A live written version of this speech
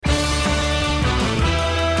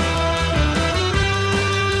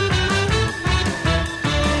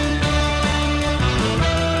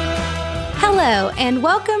Hello, and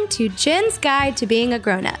welcome to Jen's Guide to Being a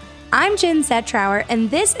Grown-Up. I'm Jen Zetrower, and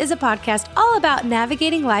this is a podcast all about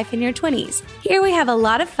navigating life in your 20s. Here we have a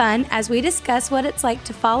lot of fun as we discuss what it's like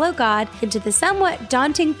to follow God into the somewhat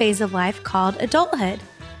daunting phase of life called adulthood.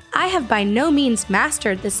 I have by no means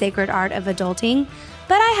mastered the sacred art of adulting,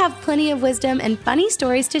 but I have plenty of wisdom and funny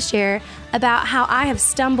stories to share about how I have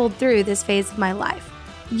stumbled through this phase of my life.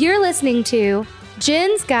 You're listening to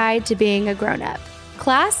Jen's Guide to Being a Grown-Up.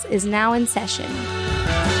 Class is now in session.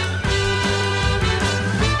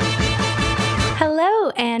 Hello,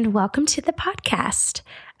 and welcome to the podcast.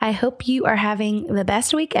 I hope you are having the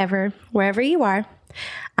best week ever, wherever you are.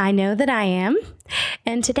 I know that I am.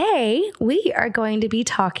 And today we are going to be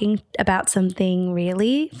talking about something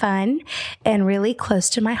really fun and really close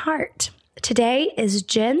to my heart. Today is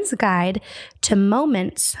Jen's guide to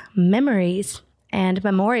moments, memories, and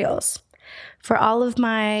memorials. For all of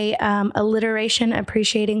my alliteration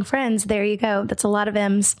appreciating friends, there you go. That's a lot of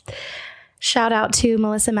M's. Shout out to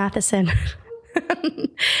Melissa Matheson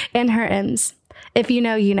and her M's. If you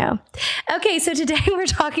know, you know. Okay, so today we're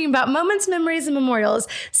talking about moments, memories, and memorials.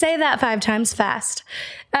 Say that 5 times fast.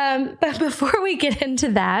 But before we get into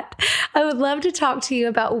that, I would love to talk to you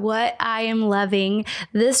about what I am loving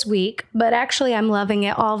this week. But actually, I'm loving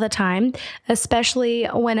it all the time, especially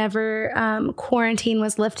whenever quarantine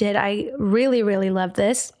was lifted. I really, really love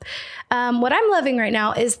this. What I'm loving right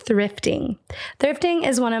now is thrifting. Thrifting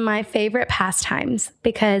is one of my favorite pastimes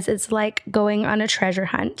because it's like going on a treasure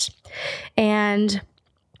hunt. And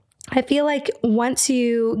I feel like once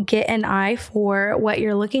you get an eye for what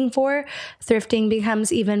you're looking for, thrifting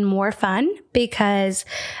becomes even more fun because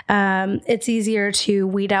it's easier to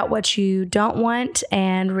weed out what you don't want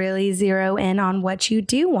and really zero in on what you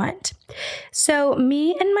do want. So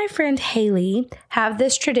me and my friend Haley have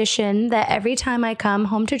this tradition that every time I come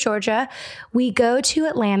home to Georgia, we go to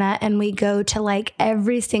Atlanta and we go to like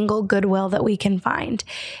every single Goodwill that we can find.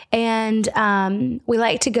 And we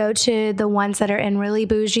like to go to the ones that are in really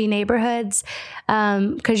bougie neighborhoods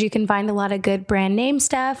because you can find a lot of good brand name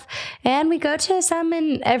stuff. And we go to some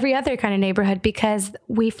in every other kind of neighborhood because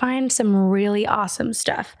we find some really awesome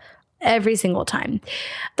stuff every single time.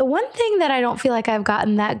 The one thing that I don't feel like I've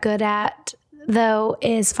gotten that good at, though,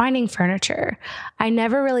 is finding furniture. I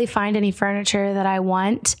never really find any furniture that I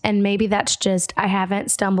want, and maybe that's just I haven't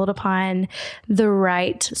stumbled upon the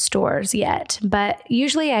right stores yet. But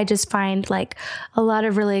usually I just find like a lot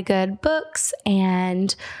of really good books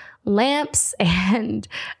and lamps and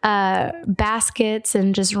baskets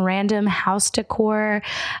and just random house decor.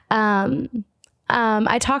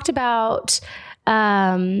 I talked about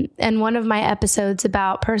in one of my episodes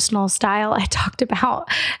about personal style, I talked about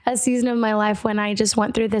a season of my life when I just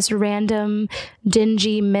went through this random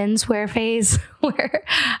dingy menswear phase where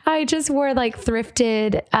I just wore like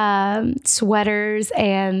thrifted sweaters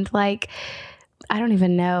and like, I don't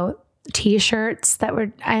even know, t-shirts that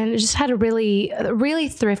were, I just had a really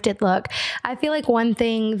thrifted look. I feel like one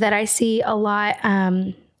thing that I see a lot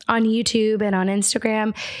on YouTube and on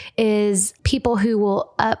Instagram is people who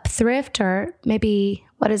will up thrift, or maybe,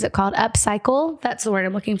 what is it called? Upcycle. That's the word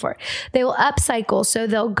I'm looking for. They will upcycle. So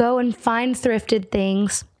they'll go and find thrifted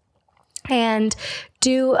things and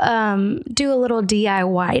do a little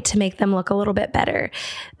DIY to make them look a little bit better.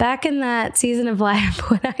 Back in that season of life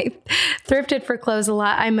when I thrifted for clothes a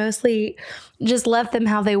lot, I mostly just left them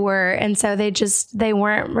how they were. And so they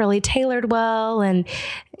weren't really tailored well, and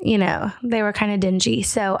you know, they were kind of dingy.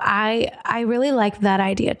 So I really like that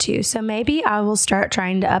idea too. So maybe I will start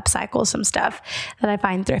trying to upcycle some stuff that I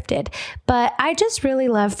find thrifted. But I just really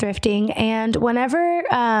love thrifting. And whenever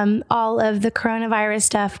all of the coronavirus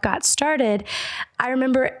stuff got started, I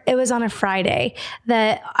remember it was on a Friday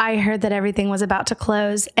that I heard that everything was about to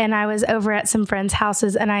close, and I was over at some friends'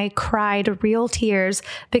 houses and I cried real tears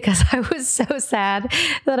because I was so sad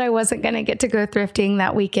that I wasn't going to get to go thrifting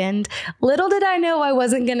that weekend. Little did I know I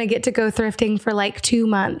wasn't going to get to go thrifting for like 2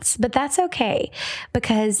 months, but that's okay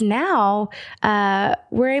because now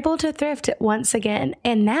we're able to thrift once again.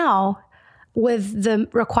 And now with the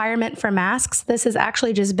requirement for masks, this has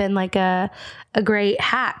actually just been like a great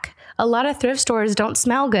hack. A lot of thrift stores don't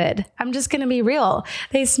smell good. I'm just going to be real.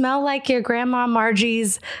 They smell like your grandma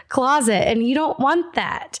Margie's closet, and you don't want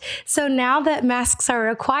that. So now that masks are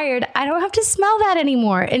required, I don't have to smell that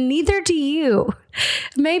anymore, and neither do you.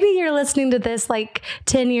 Maybe you're listening to this like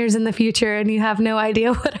 10 years in the future and you have no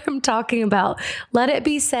idea what I'm talking about. Let it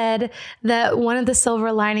be said that one of the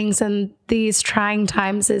silver linings in these trying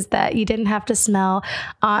times is that you didn't have to smell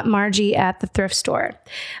Aunt Margie at the thrift store.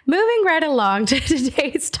 Moving right along to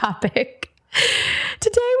today's topic.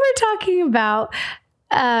 Today we're talking about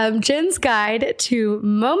Jen's guide to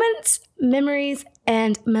moments, memories,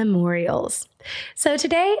 and memorials. So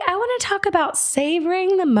today I want to talk about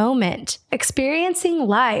savoring the moment, experiencing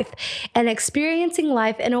life, and experiencing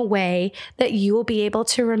life in a way that you will be able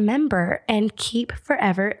to remember and keep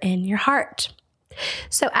forever in your heart.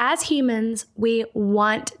 So as humans, we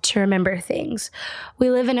want to remember things.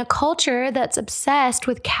 We live in a culture that's obsessed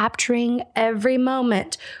with capturing every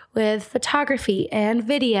moment with photography and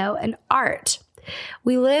video and art.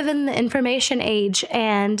 We live in the information age,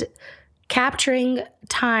 and capturing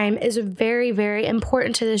time is very, very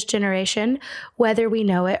important to this generation, whether we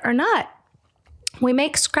know it or not. We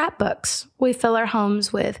make scrapbooks. We fill our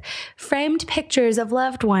homes with framed pictures of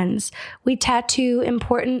loved ones. We tattoo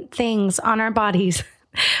important things on our bodies.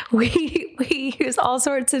 We use all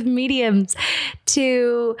sorts of mediums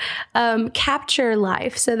to capture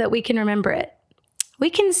life so that we can remember it. We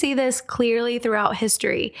can see this clearly throughout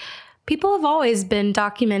history. People have always been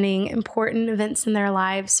documenting important events in their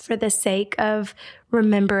lives for the sake of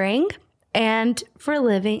remembering and for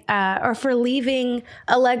living for leaving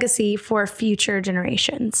a legacy for future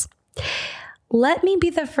generations. Let me be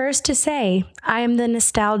the first to say I am the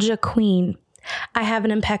nostalgia queen. I have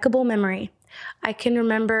an impeccable memory. I can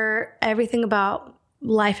remember everything about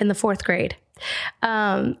life in the 4th grade.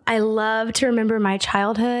 I love to remember my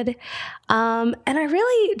childhood. And I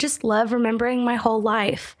really just love remembering my whole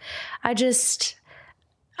life.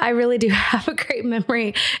 I really do have a great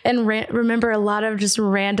memory and remember a lot of just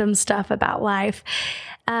random stuff about life.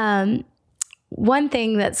 One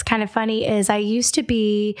thing that's kind of funny is I used to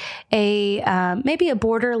be maybe a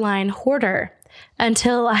borderline hoarder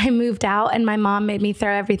until I moved out and my mom made me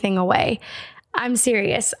throw everything away. I'm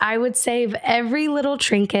serious. I would save every little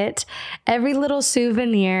trinket, every little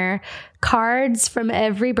souvenir, cards from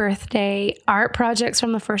every birthday, art projects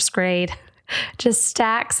from the 1st grade, just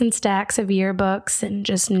stacks and stacks of yearbooks and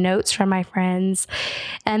just notes from my friends.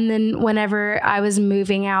 And then whenever I was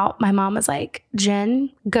moving out, my mom was like, Jen,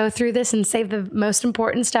 go through this and save the most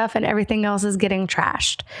important stuff and everything else is getting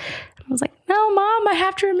trashed. I was like, no, Mom, I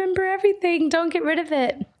have to remember everything. Don't get rid of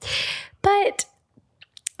it. But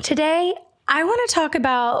today, I want to talk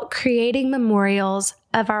about creating memorials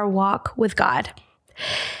of our walk with God.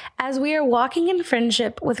 As we are walking in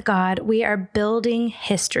friendship with God, we are building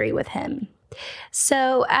history with Him.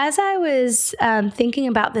 So as I was thinking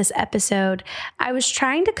about this episode, I was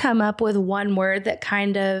trying to come up with one word that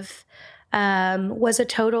kind of was a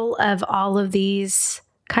total of all of these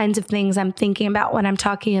kinds of things I'm thinking about when I'm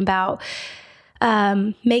talking about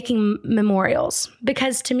making memorials.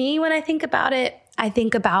 Because to me, when I think about it, I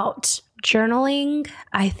think about journaling.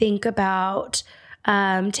 I think about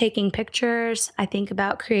taking pictures. I think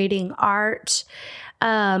about creating art.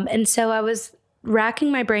 And so I was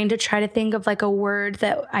racking my brain to try to think of like a word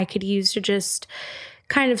that I could use to just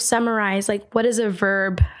kind of summarize, like, what is a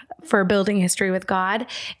verb for building history with God?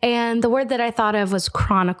 And the word that I thought of was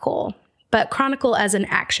chronicle, but chronicle as an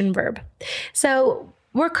action verb. So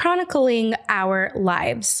we're chronicling our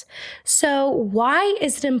lives. So why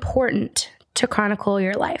is it important to chronicle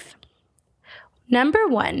your life? Number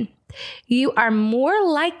 1, you are more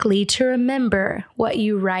likely to remember what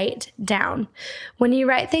you write down. When you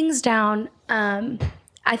write things down,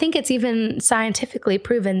 I think it's even scientifically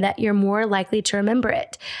proven that you're more likely to remember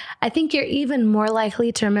it. I think you're even more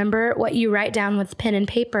likely to remember what you write down with pen and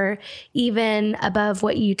paper, even above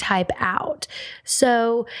what you type out.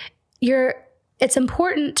 So it's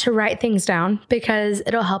important to write things down because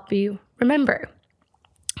it'll help you remember.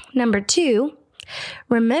 Number 2,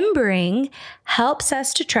 remembering helps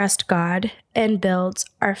us to trust God and builds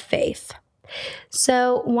our faith.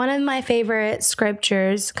 So one of my favorite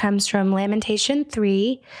scriptures comes from Lamentation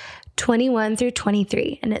 3:21 through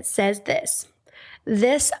 23, and it says this: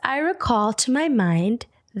 "This I recall to my mind,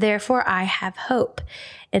 therefore I have hope.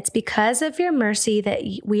 It's because of your mercy that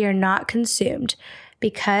we are not consumed.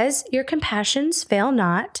 Because your compassions fail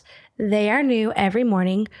not, they are new every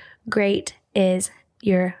morning. Great is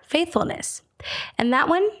your faithfulness." And that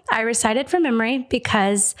one I recited from memory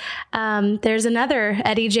because there's another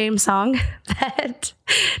Eddie James song that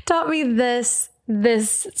taught me this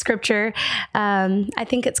scripture. I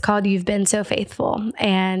think it's called "You've Been So Faithful,"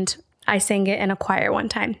 and I sang it in a choir one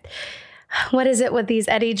time. What is it with these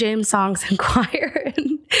Eddie James songs and choir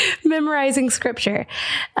and memorizing scripture?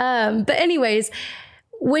 But anyways,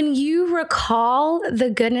 when you recall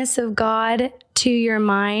the goodness of God to your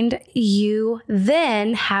mind, you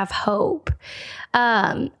then have hope.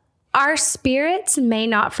 Our spirits may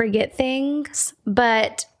not forget things,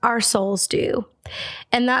 but our souls do.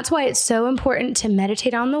 And that's why it's so important to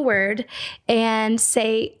meditate on the word and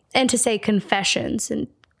to say confessions. And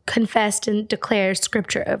confessed and declared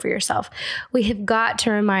scripture over yourself. We have got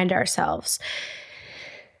to remind ourselves.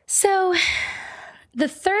 So the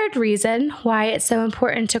third reason why it's so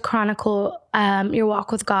important to chronicle your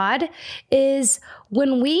walk with God is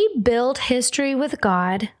when we build history with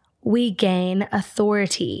God, we gain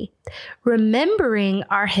authority. Remembering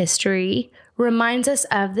our history reminds us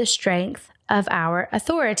of the strength of our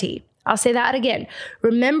authority. I'll say that again.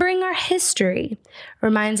 Remembering our history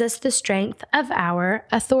reminds us the strength of our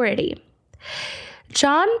authority.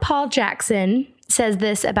 John Paul Jackson says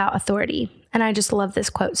this about authority, and I just love this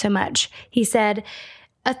quote so much. He said,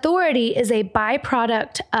 "Authority is a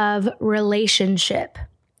byproduct of relationship.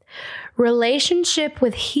 Relationship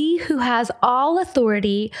with He who has all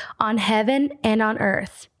authority on heaven and on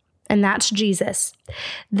earth." And that's Jesus.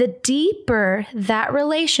 The deeper that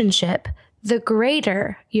relationship, the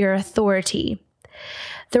greater your authority.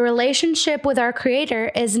 The relationship with our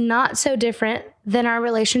Creator is not so different than our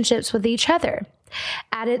relationships with each other.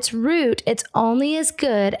 At its root, it's only as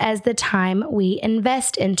good as the time we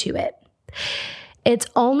invest into it. It's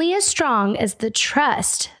only as strong as the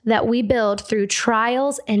trust that we build through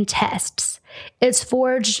trials and tests. It's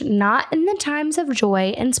forged not in the times of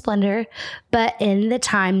joy and splendor, but in the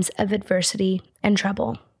times of adversity and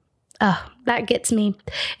trouble. Oh, that gets me.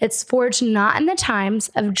 It's forged not in the times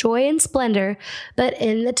of joy and splendor, but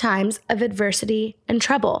in the times of adversity and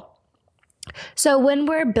trouble. So when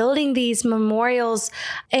we're building these memorials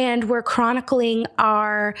and we're chronicling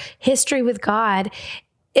our history with God,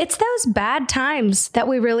 it's those bad times that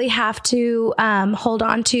we really have to hold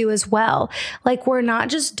on to as well. Like, we're not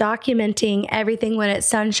just documenting everything when it's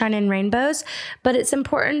sunshine and rainbows, but it's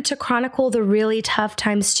important to chronicle the really tough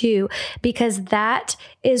times too, because that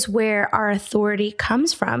is where our authority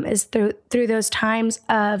comes from, is through those times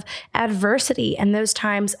of adversity and those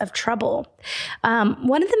times of trouble.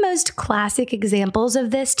 One of the most classic examples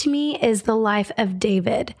of this to me is the life of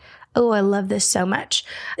David. Oh, I love this so much.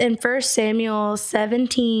 In 1 Samuel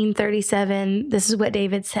 17:37, this is what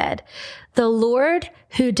David said. "The Lord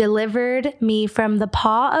who delivered me from the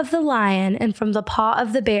paw of the lion and from the paw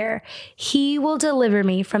of the bear, He will deliver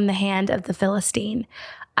me from the hand of the Philistine."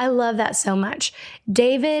 I love that so much.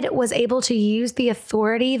 David was able to use the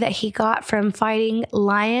authority that he got from fighting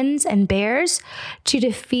lions and bears to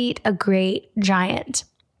defeat a great giant.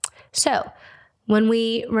 So, when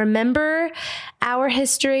we remember our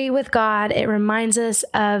history with God, it reminds us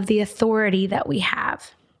of the authority that we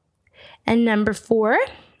have. And number 4,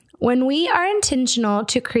 when we are intentional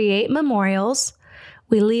to create memorials,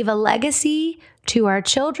 we leave a legacy to our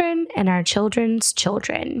children and our children's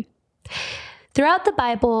children. Throughout the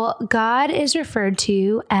Bible, God is referred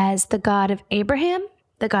to as the God of Abraham,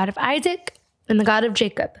 the God of Isaac, and the God of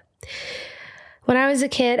Jacob. When I was a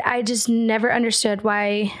kid, I just never understood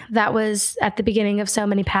why that was at the beginning of so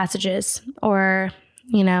many passages, or,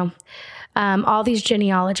 all these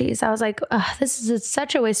genealogies. I was like, this is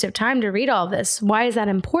such a waste of time to read all this. Why is that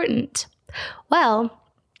important? Well,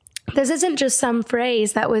 this isn't just some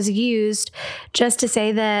phrase that was used just to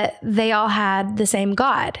say that they all had the same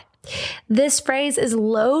God. This phrase is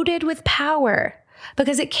loaded with power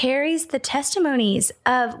because it carries the testimonies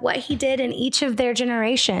of what He did in each of their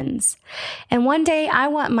generations. And one day I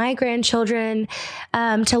want my grandchildren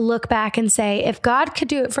to look back and say, if God could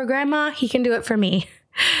do it for Grandma, He can do it for me.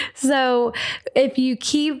 So if you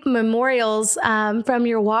keep memorials from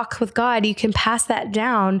your walk with God, you can pass that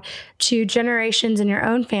down to generations in your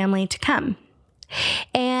own family to come.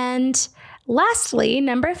 And lastly,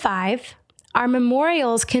 number 5, our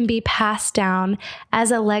memorials can be passed down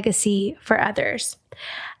as a legacy for others.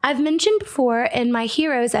 I've mentioned before in my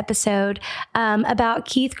Heroes episode about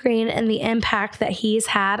Keith Green and the impact that he's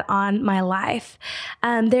had on my life.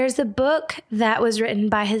 There's a book that was written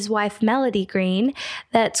by his wife, Melody Green,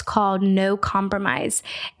 that's called No Compromise.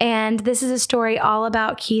 And this is a story all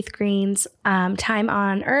about Keith Green's time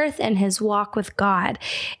on earth and his walk with God.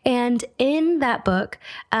 And in that book,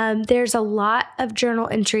 there's a lot of journal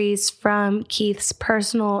entries from Keith's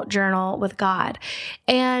personal journal with God.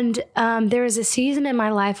 And there was a season in my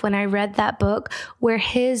life when I read that book where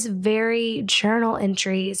his very journal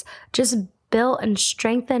entries just built and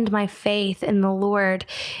strengthened my faith in the Lord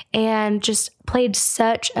and just played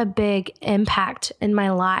such a big impact in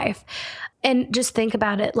my life. And just think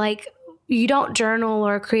about it, like, you don't journal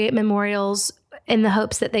or create memorials in the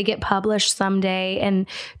hopes that they get published someday and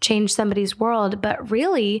change somebody's world. But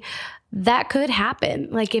really, that could happen.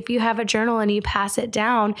 Like if you have a journal and you pass it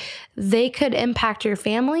down, they could impact your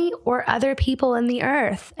family or other people in the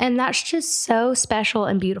earth. And that's just so special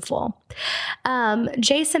and beautiful.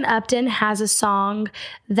 Jason Upton has a song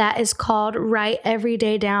that is called Write Every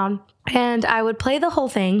Day Down. And I would play the whole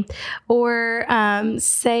thing or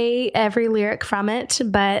say every lyric from it,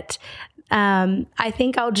 but I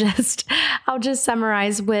think I'll just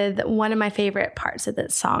summarize with one of my favorite parts of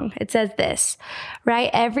this song. It says this: write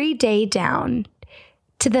every day down.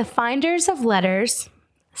 To the finders of letters,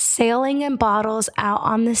 sailing in bottles out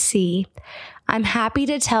on the sea, I'm happy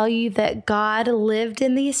to tell you that God lived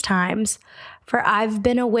in these times, for I've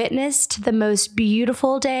been a witness to the most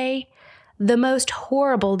beautiful day, the most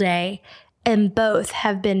horrible day, and both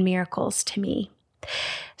have been miracles to me.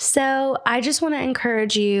 So I just want to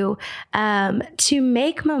encourage you to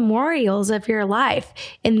make memorials of your life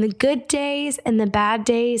in the good days and the bad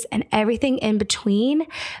days and everything in between,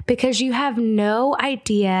 because you have no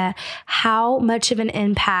idea how much of an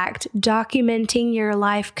impact documenting your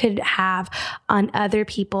life could have on other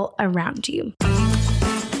people around you.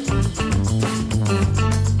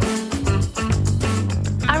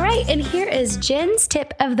 All right, and here is Jen's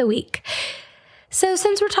tip of the week. So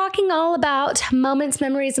since we're talking all about moments,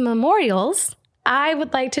 memories, and memorials, I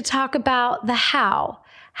would like to talk about the how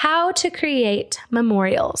to create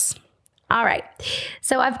memorials. All right.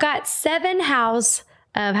 So I've got 7 hows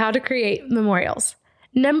of how to create memorials.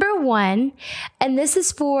 Number 1, and this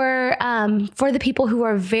is for the people who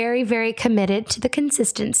are very, very committed to the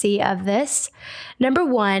consistency of this. Number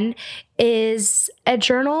 1 is a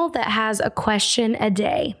journal that has a question a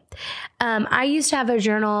day. I used to have a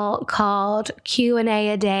journal called Q&A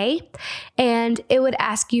a day, and it would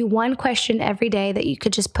ask you one question every day that you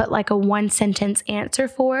could just put like a 1-sentence answer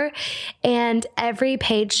for. And every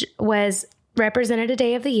page was represented a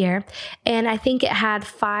day of the year. And I think it had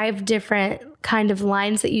 5 different kind of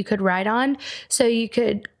lines that you could write on. So you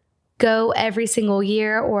could go every single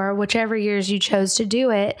year or whichever years you chose to do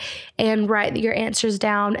it and write your answers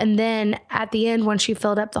down. And then at the end, once you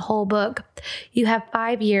filled up the whole book, you have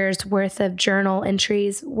 5 years worth of journal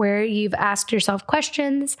entries where you've asked yourself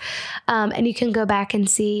questions, and you can go back and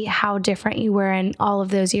see how different you were in all of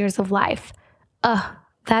those years of life.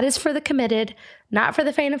 That is for the committed, not for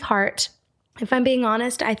the faint of heart. If I'm being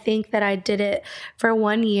honest, I think that I did it for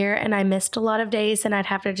 1 year and I missed a lot of days and I'd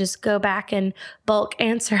have to just go back and bulk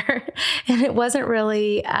answer. And it wasn't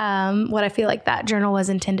really what I feel like that journal was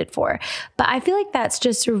intended for. But I feel like that's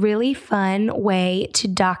just a really fun way to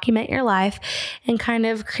document your life and kind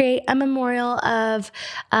of create a memorial of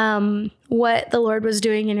what the Lord was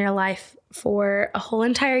doing in your life for a whole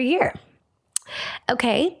entire year.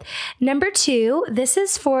 Okay, number 2, this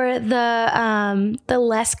is for the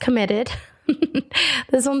less committed.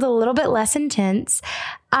 This one's a little bit less intense.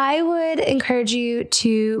 I would encourage you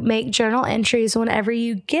to make journal entries whenever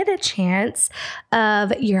you get a chance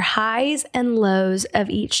of your highs and lows of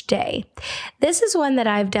each day. This is one that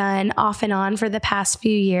I've done off and on for the past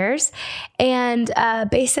few years. And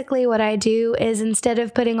basically what I do is instead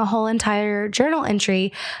of putting a whole entire journal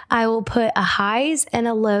entry, I will put a highs and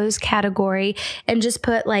a lows category and just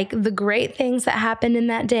put like the great things that happened in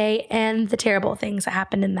that day and the terrible things that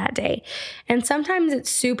happened in that day. And sometimes it's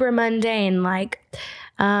super mundane, like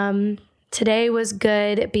today was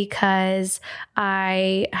good because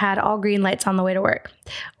I had all green lights on the way to work.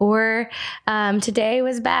 Or today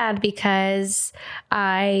was bad because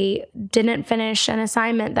I didn't finish an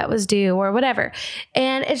assignment that was due or whatever.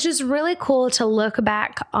 And it's just really cool to look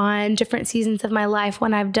back on different seasons of my life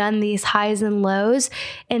when I've done these highs and lows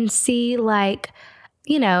and see like,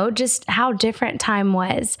 just how different time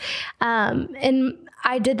was. And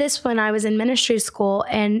I did this when I was in ministry school,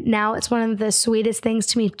 and now it's one of the sweetest things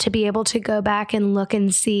to me to be able to go back and look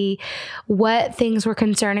and see what things were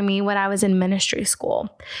concerning me when I was in ministry school.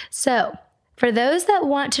 So for those that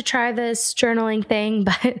want to try this journaling thing,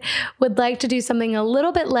 but would like to do something a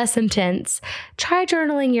little bit less intense, try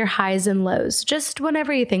journaling your highs and lows, just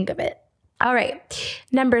whenever you think of it. All right.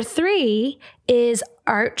 Number 3 is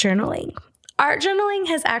art journaling. Art journaling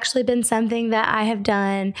has actually been something that I have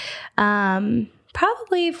done,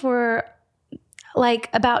 probably for like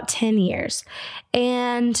about 10 years.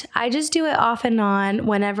 And I just do it off and on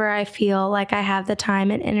whenever I feel like I have the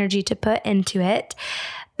time and energy to put into it.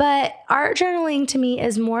 But art journaling to me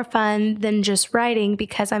is more fun than just writing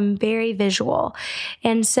because I'm very visual.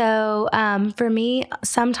 And so for me,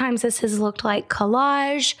 sometimes this has looked like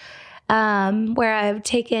collage. where I've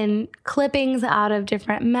taken clippings out of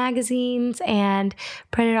different magazines and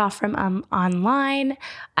printed off from online.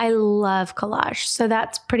 I love collage. So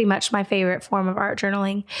that's pretty much my favorite form of art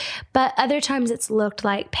journaling. But other times it's looked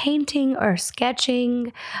like painting or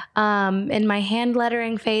sketching. In my hand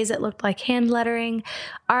lettering phase, it looked like hand lettering.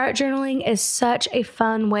 Art journaling is such a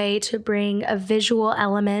fun way to bring a visual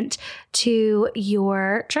element to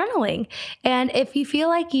your journaling. And if you feel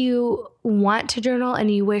like you want to journal and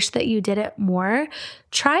you wish that you did it more,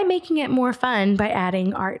 try making it more fun by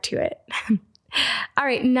adding art to it. All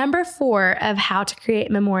right, number 4 of how to create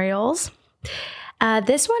memorials.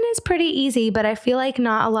 This one is pretty easy, but I feel like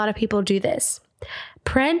not a lot of people do this.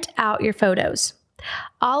 Print out your photos.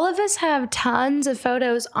 All of us have tons of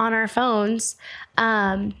photos on our phones,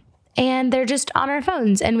 and they're just on our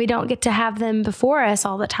phones, and we don't get to have them before us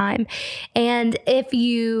all the time. And if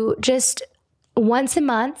you just once a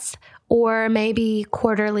month or maybe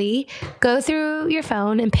quarterly, go through your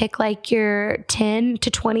phone and pick like your 10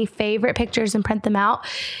 to 20 favorite pictures and print them out,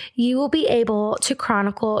 you will be able to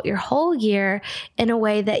chronicle your whole year in a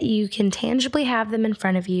way that you can tangibly have them in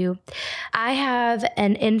front of you. I have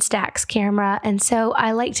an Instax camera, and so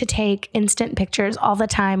I like to take instant pictures all the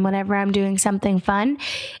time whenever I'm doing something fun.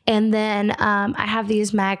 And then I have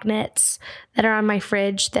these magnets that are on my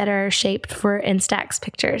fridge that are shaped for Instax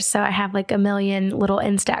pictures. So I have like a million little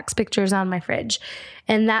Instax pictures on my fridge.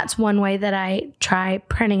 And that's one way that I try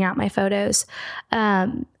printing out my photos.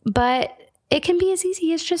 But it can be as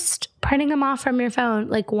easy as just printing them off from your phone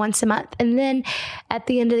like once a month. And then at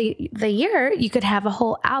the end of the year, you could have a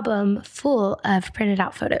whole album full of printed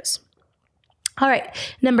out photos. All right,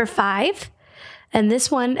 number 5. And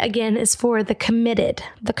this one, again, is for the committed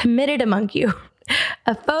among you.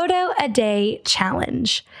 A photo a day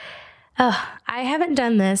challenge. Oh, I haven't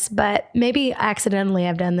done this, but maybe accidentally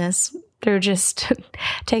I've done this through just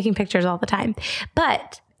taking pictures all the time.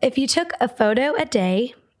 But if you took a photo a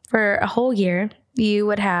day for a whole year, you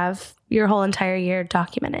would have your whole entire year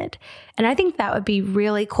documented. And I think that would be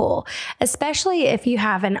really cool, especially if you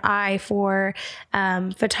have an eye for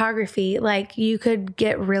photography. Like, you could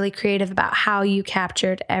get really creative about how you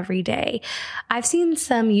captured every day. I've seen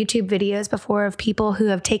some YouTube videos before of people who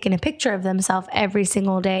have taken a picture of themselves every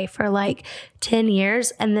single day for like 10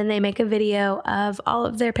 years, and then they make a video of all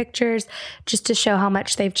of their pictures just to show how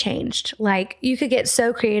much they've changed. Like, you could get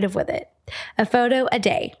so creative with it. A photo a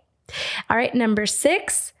day. All right, number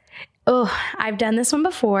 6. Oh, I've done this one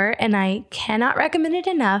before and I cannot recommend it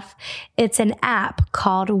enough. It's an app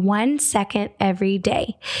called 1 Second Every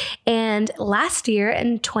Day. And last year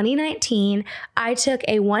in 2019, I took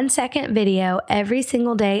a 1 second video every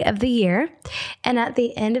single day of the year. And at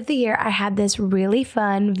the end of the year, I had this really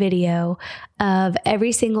fun video of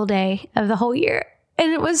every single day of the whole year.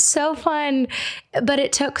 And it was so fun, but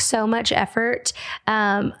it took so much effort.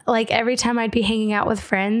 Like, every time I'd be hanging out with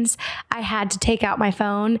friends, I had to take out my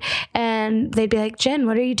phone and they'd be like, Jen,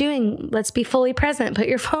 what are you doing? Let's be fully present. Put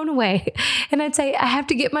your phone away. And I'd say, I have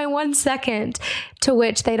to get my 1 second, to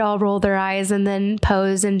which they'd all roll their eyes and then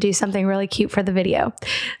pose and do something really cute for the video.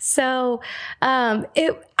 So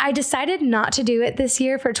I decided not to do it this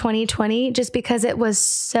year for 2020 just because it was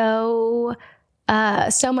so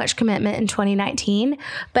much commitment in 2019.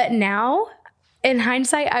 But now, in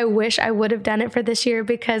hindsight, I wish I would have done it for this year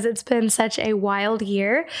because it's been such a wild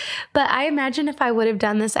year. But I imagine if I would have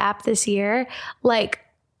done this app this year, like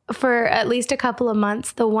for at least a couple of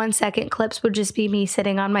months, the 1 second clips would just be me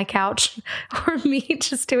sitting on my couch or me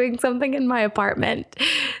just doing something in my apartment.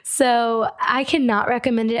 So I cannot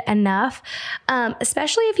recommend it enough,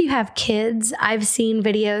 especially if you have kids. I've seen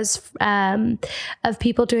videos of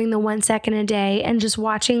people doing the 1 second a day, and just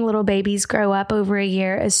watching little babies grow up over a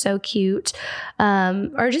year is so cute.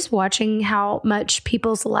 Or just watching how much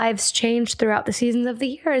people's lives change throughout the seasons of the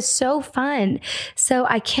year is so fun. So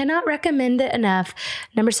I cannot recommend it enough.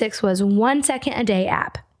 Number 6 was 1 second a day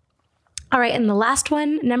app. All right, and the last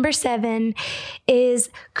one, number 7, is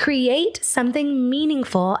create something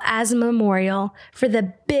meaningful as a memorial for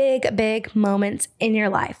the big moments in your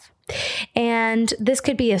life. And this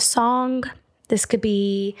could be a song. This could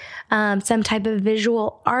be some type of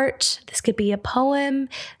visual art. This could be a poem.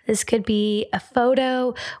 This could be a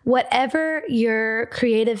photo. Whatever your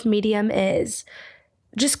creative medium is,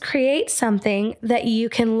 just create something that you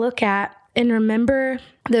can look at and remember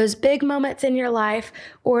those big moments in your life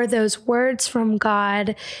or those words from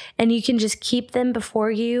God, and you can just keep them before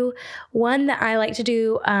you. One that I like to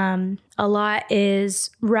do a lot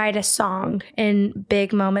is write a song in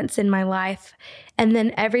big moments in my life. And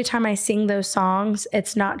then every time I sing those songs,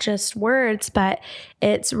 it's not just words, but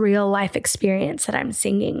it's real life experience that I'm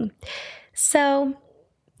singing. So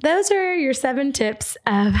those are your 7 tips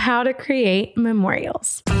of how to create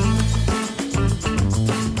memorials.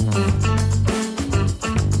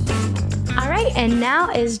 And now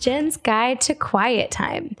is Jen's Guide to Quiet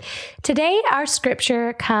Time. Today, our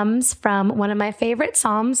scripture comes from one of my favorite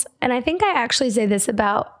Psalms, and I think I actually say this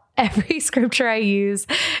about every scripture I use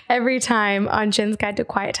every time on Jen's Guide to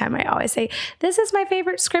Quiet Time. I always say, this is my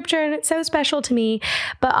favorite scripture and it's so special to me.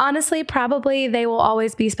 But honestly, probably they will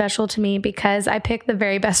always be special to me because I pick the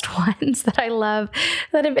very best ones that I love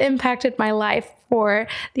that have impacted my life for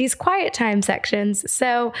these quiet time sections.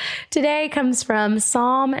 So today comes from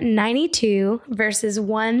Psalm 92, verses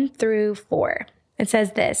 1 through 4. It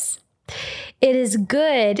says this: "It is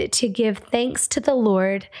good to give thanks to the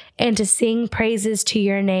Lord and to sing praises to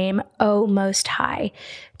your name, O Most High,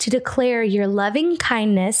 to declare your loving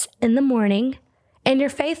kindness in the morning and your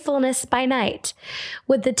faithfulness by night,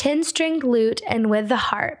 with the 10-stringed lute and with the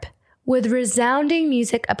harp, with resounding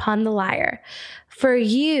music upon the lyre. For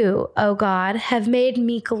you, O God, have made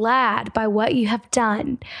me glad by what you have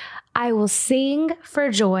done. I will sing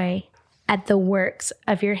for joy at the works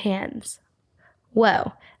of your hands."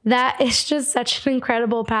 Whoa. That is just such an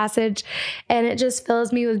incredible passage, and it just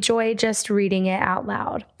fills me with joy just reading it out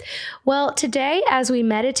loud. Well, today, as we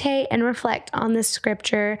meditate and reflect on this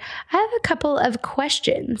scripture, I have a couple of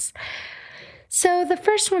questions. So the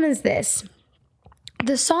first one is this: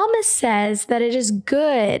 the psalmist says that it is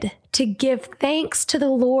good to give thanks to the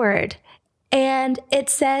Lord, and it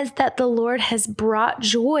says that the Lord has brought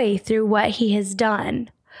joy through what he has done.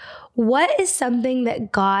 What is something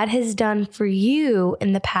that God has done for you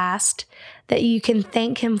in the past that you can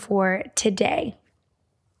thank him for today?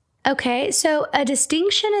 Okay, so a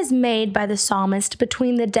distinction is made by the psalmist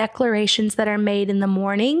between the declarations that are made in the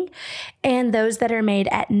morning and those that are made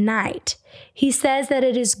at night. He says that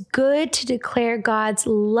it is good to declare God's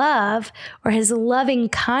love or his loving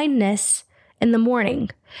kindness in the morning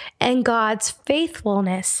and God's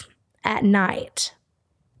faithfulness at night.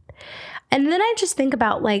 And then I just think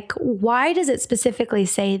about, why does it specifically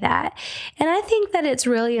say that? And I think that it's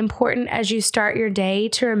really important as you start your day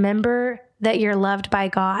to remember that you're loved by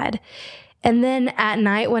God. And then at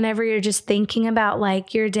night, whenever you're just thinking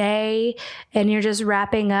about your day and you're just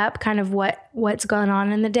wrapping up kind of what's going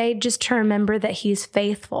on in the day, just to remember that he's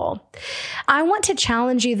faithful. I want to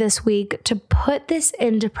challenge you this week to put this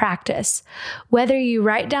into practice, whether you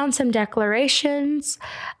write down some declarations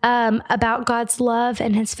about God's love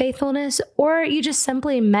and his faithfulness, or you just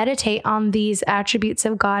simply meditate on these attributes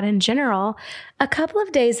of God in general. A couple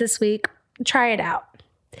of days this week, try it out.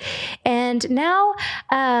 And now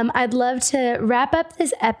I'd love to wrap up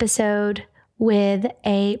this episode with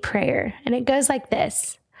a prayer. And it goes like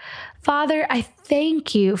this: Father, I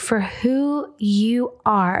thank you for who you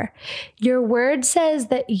are. Your word says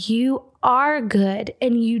that you are good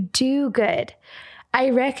and you do good. I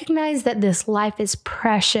recognize that this life is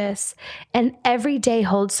precious and every day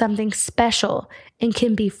holds something special and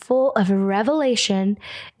can be full of revelation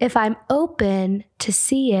if I'm open to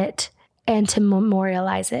see it and to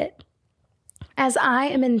memorialize it. As I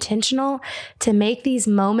am intentional to make these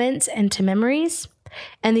moments into memories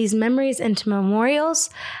and these memories into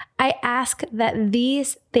memorials, I ask that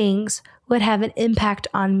these things would have an impact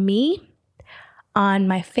on me, on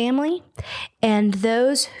my family, and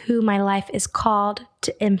those who my life is called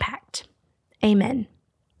to impact. Amen.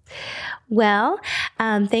 Well,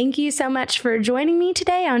 thank you so much for joining me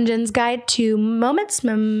today on Jen's Guide to Moments,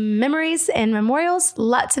 Memories, and Memorials.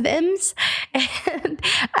 Lots of M's, and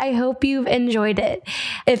I hope you've enjoyed it.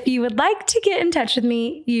 If you would like to get in touch with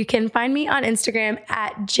me, you can find me on Instagram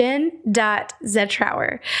at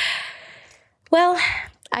jen.zetrower. Well,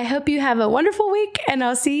 I hope you have a wonderful week, and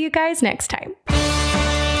I'll see you guys next time.